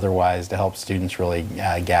setting or otherwise to help students really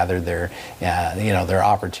gather their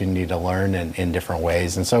opportunity to learn in different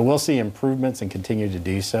ways. And so we'll see improvements and continue to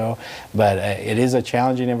do so. But it is a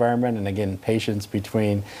challenging environment, and again, patience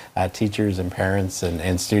between teachers and parents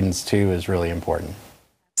and students too is really important.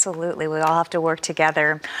 Absolutely. We all have to work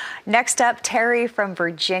together. Next up, Terry from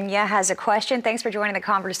Virginia has a question. Thanks for joining the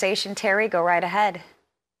conversation, Terry. Go right ahead.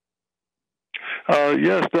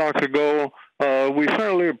 Yes, Dr. Gold. We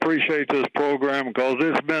certainly appreciate this program because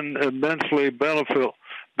it's been immensely a benefit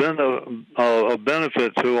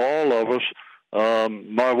to all of us.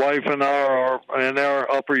 My wife and I are in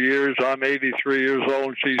our upper years. I'm 83 years old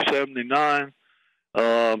and she's 79.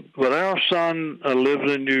 But our son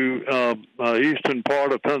lives in the eastern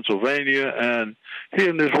part of Pennsylvania, and he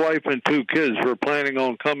and his wife and 2 kids were planning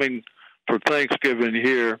on coming for Thanksgiving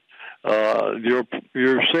here. You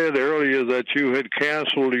said earlier that you had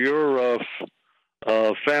canceled your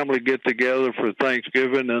family get-together for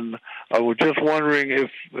Thanksgiving, and I was just wondering if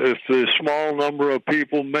the small number of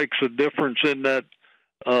people makes a difference in that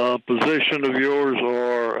position of yours,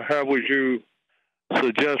 or how would you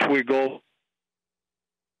suggest we go?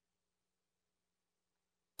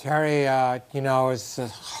 Terry, as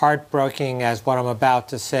heartbreaking as what I'm about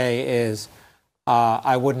to say is,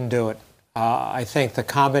 I wouldn't do it. I think the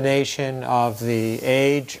combination of the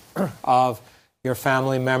age of your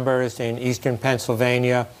family members in eastern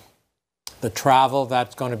Pennsylvania, the travel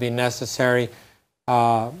that's going to be necessary,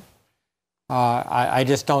 I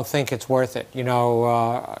just don't think it's worth it.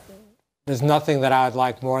 There's nothing that I'd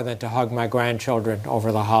like more than to hug my grandchildren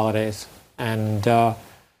over the holidays. And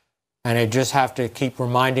I just have to keep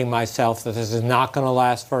reminding myself that this is not going to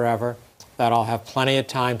last forever, that I'll have plenty of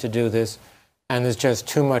time to do this, and there's just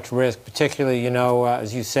too much risk, particularly,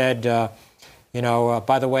 as you said,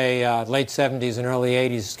 by the way, late 70s and early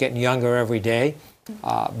 80s is getting younger every day,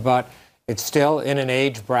 but it's still in an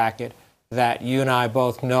age bracket that you and I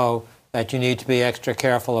both know that you need to be extra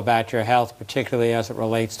careful about your health, particularly as it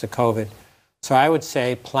relates to COVID. So I would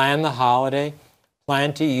say plan the holiday,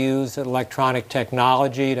 plan to use electronic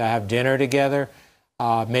technology to have dinner together.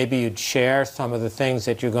 Maybe you'd share some of the things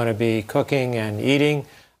that you're going to be cooking and eating.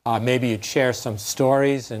 Maybe you'd share some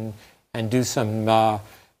stories and do some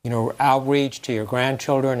outreach to your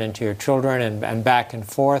grandchildren and to your children and back and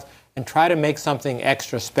forth, and try to make something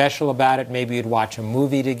extra special about it. Maybe you'd watch a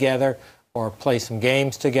movie together or play some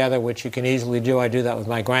games together, which you can easily do. I do that with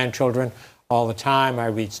my grandchildren all the time. I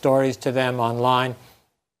read stories to them online.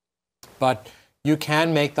 But you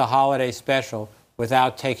can make the holiday special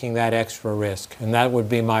without taking that extra risk, and that would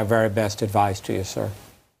be my very best advice to you, sir.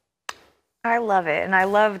 I love it, and I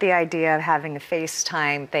love the idea of having a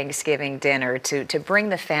FaceTime Thanksgiving dinner to bring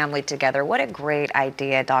the family together. What a great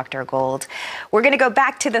idea, Dr. Gold. We're going to go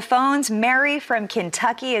back to the phones. Mary from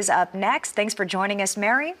Kentucky is up next. Thanks for joining us,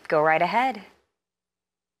 Mary. Go right ahead.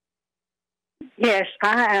 Yes,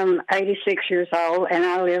 I am 86 years old, and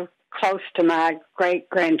I live close to my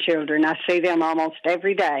great-grandchildren. I see them almost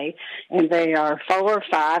every day, and they are 4,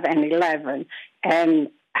 5, and 11. And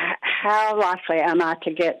how likely am I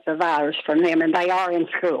to get the virus from them? And they are in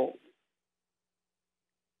school.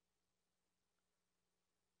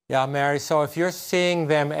 Yeah, Mary, so if you're seeing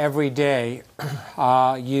them every day,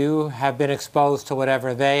 you have been exposed to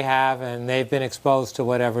whatever they have, and they've been exposed to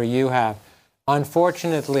whatever you have.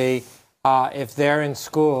 Unfortunately, if they're in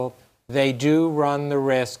school, they do run the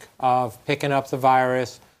risk of picking up the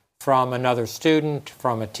virus from another student,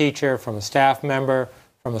 from a teacher, from a staff member,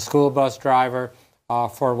 from a school bus driver.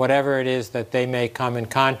 for whatever it is that they may come in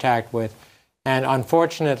contact with. And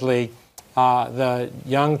unfortunately, the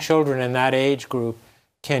young children in that age group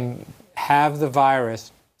can have the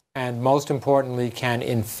virus and, most importantly, can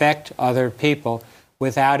infect other people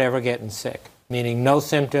without ever getting sick, meaning no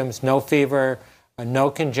symptoms, no fever,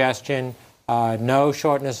 no congestion, no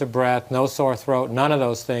shortness of breath, no sore throat, none of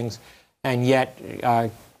those things, and yet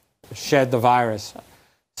shed the virus.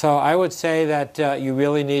 So I would say that you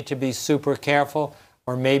really need to be super careful,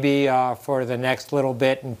 or maybe for the next little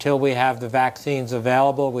bit until we have the vaccines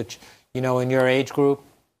available, which, you know, in your age group,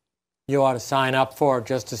 you ought to sign up for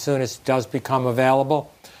just as soon as it does become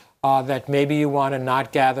available, that maybe you want to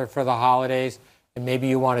not gather for the holidays, and maybe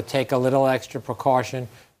you want to take a little extra precaution,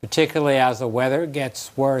 particularly as the weather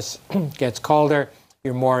gets worse, gets colder,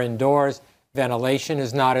 you're more indoors, ventilation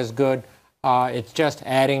is not as good. It's just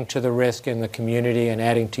adding to the risk in the community and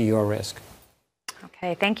adding to your risk.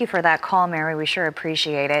 Okay, thank you for that call, Mary. We sure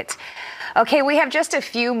appreciate it. Okay, we have just a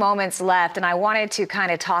few moments left, and I wanted to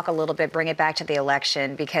kind of talk a little bit, bring it back to the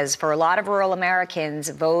election, because for a lot of rural Americans,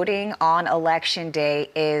 voting on Election Day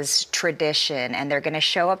is tradition, and they're going to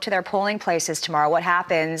show up to their polling places tomorrow. What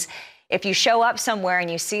happens if you show up somewhere and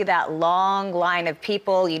you see that long line of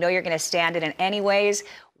people, you know you're going to stand in it anyways?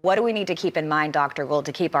 What do we need to keep in mind, Dr. Gould,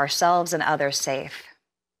 to keep ourselves and others safe?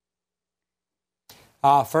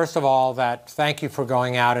 First of all, thank you for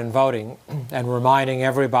going out and voting and reminding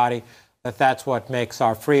everybody that that's what makes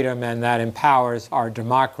our freedom and that empowers our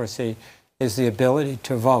democracy, is the ability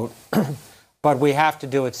to vote. But we have to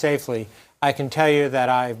do it safely. I can tell you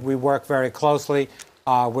that we work very closely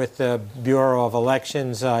with the Bureau of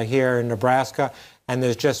Elections here in Nebraska, and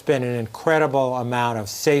there's just been an incredible amount of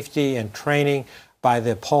safety and training by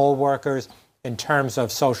the poll workers in terms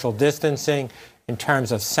of social distancing, in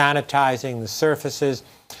terms of sanitizing the surfaces,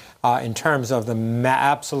 in terms of the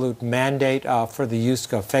absolute mandate for the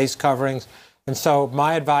use of face coverings. And so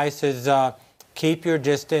my advice is keep your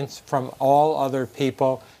distance from all other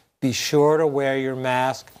people. Be sure to wear your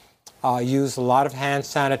mask. Use a lot of hand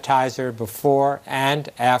sanitizer before and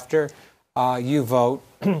after you vote.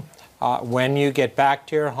 When you get back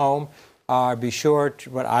to your home, be sure to,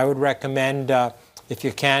 what I would recommend, if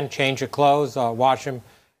you can, change your clothes, wash them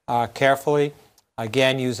carefully.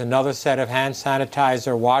 Again, use another set of hand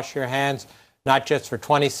sanitizer. Wash your hands, not just for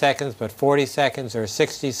 20 seconds, but 40 seconds or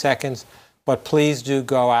 60 seconds. But please do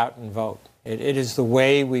go out and vote. It is the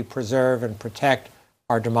way we preserve and protect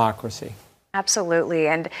our democracy. Absolutely.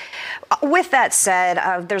 And with that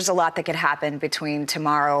said, there's a lot that could happen between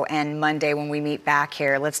tomorrow and Monday when we meet back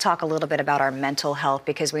here. Let's talk a little bit about our mental health,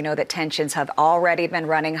 because we know that tensions have already been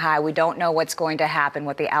running high. We don't know what's going to happen,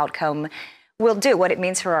 what the outcome will do, what it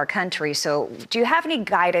means for our country. So do you have any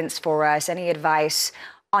guidance for us, any advice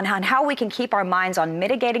on how we can keep our minds on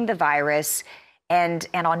mitigating the virus and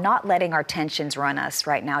on not letting our tensions run us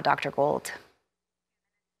right now, Dr. Gould?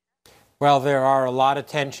 Well, there are a lot of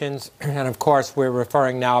tensions, and of course we're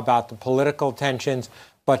referring now about the political tensions,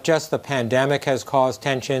 but just the pandemic has caused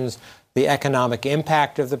tensions. The economic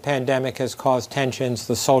impact of the pandemic has caused tensions.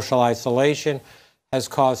 The social isolation has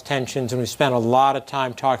caused tensions, and we spent a lot of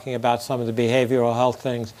time talking about some of the behavioral health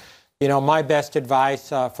things. You know, my best advice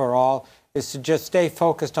for all is to just stay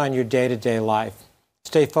focused on your day-to-day life.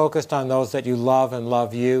 Stay focused on those that you love and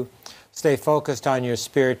love you. Stay focused on your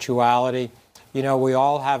spirituality. You know, we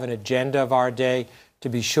all have an agenda of our day to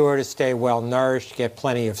be sure to stay well-nourished, get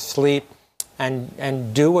plenty of sleep,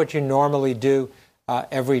 and do what you normally do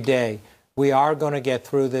every day. We are going to get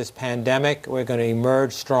through this pandemic. We're going to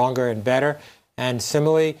emerge stronger and better. And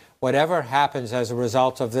similarly, whatever happens as a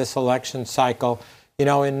result of this election cycle, you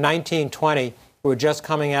know, in 1920, we were just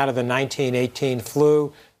coming out of the 1918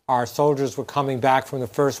 flu. Our soldiers were coming back from the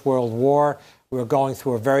First World War. We were going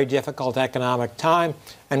through a very difficult economic time,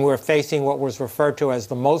 and we were facing what was referred to as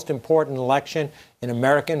the most important election in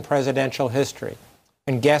American presidential history.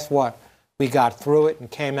 And guess what? We got through it and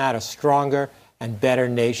came out a stronger and better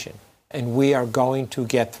nation. And we are going to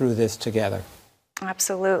get through this together.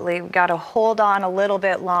 Absolutely. We've got to hold on a little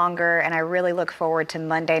bit longer, and I really look forward to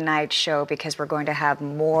Monday night's show because we're going to have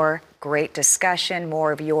more great discussion,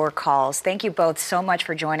 more of your calls. Thank you both so much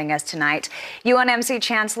for joining us tonight. UNMC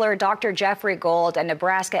Chancellor Dr. Jeffrey Gould and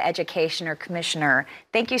Nebraska Education Commissioner,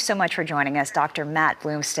 thank you so much for joining us. Dr. Matt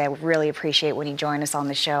Blomstedt, we really appreciate when you join us on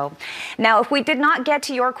the show. Now, if we did not get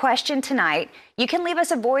to your question tonight, you can leave us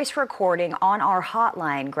a voice recording on our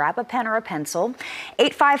hotline. Grab a pen or a pencil,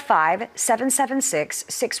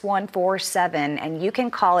 855-776-6147, and you can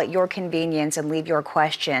call at your convenience and leave your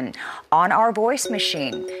question on our voice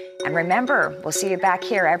machine. And remember, we'll see you back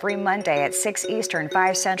here every Monday at 6 Eastern,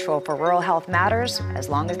 5 Central for Rural Health Matters, as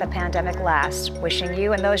long as the pandemic lasts. Wishing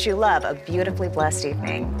you and those you love a beautifully blessed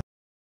evening.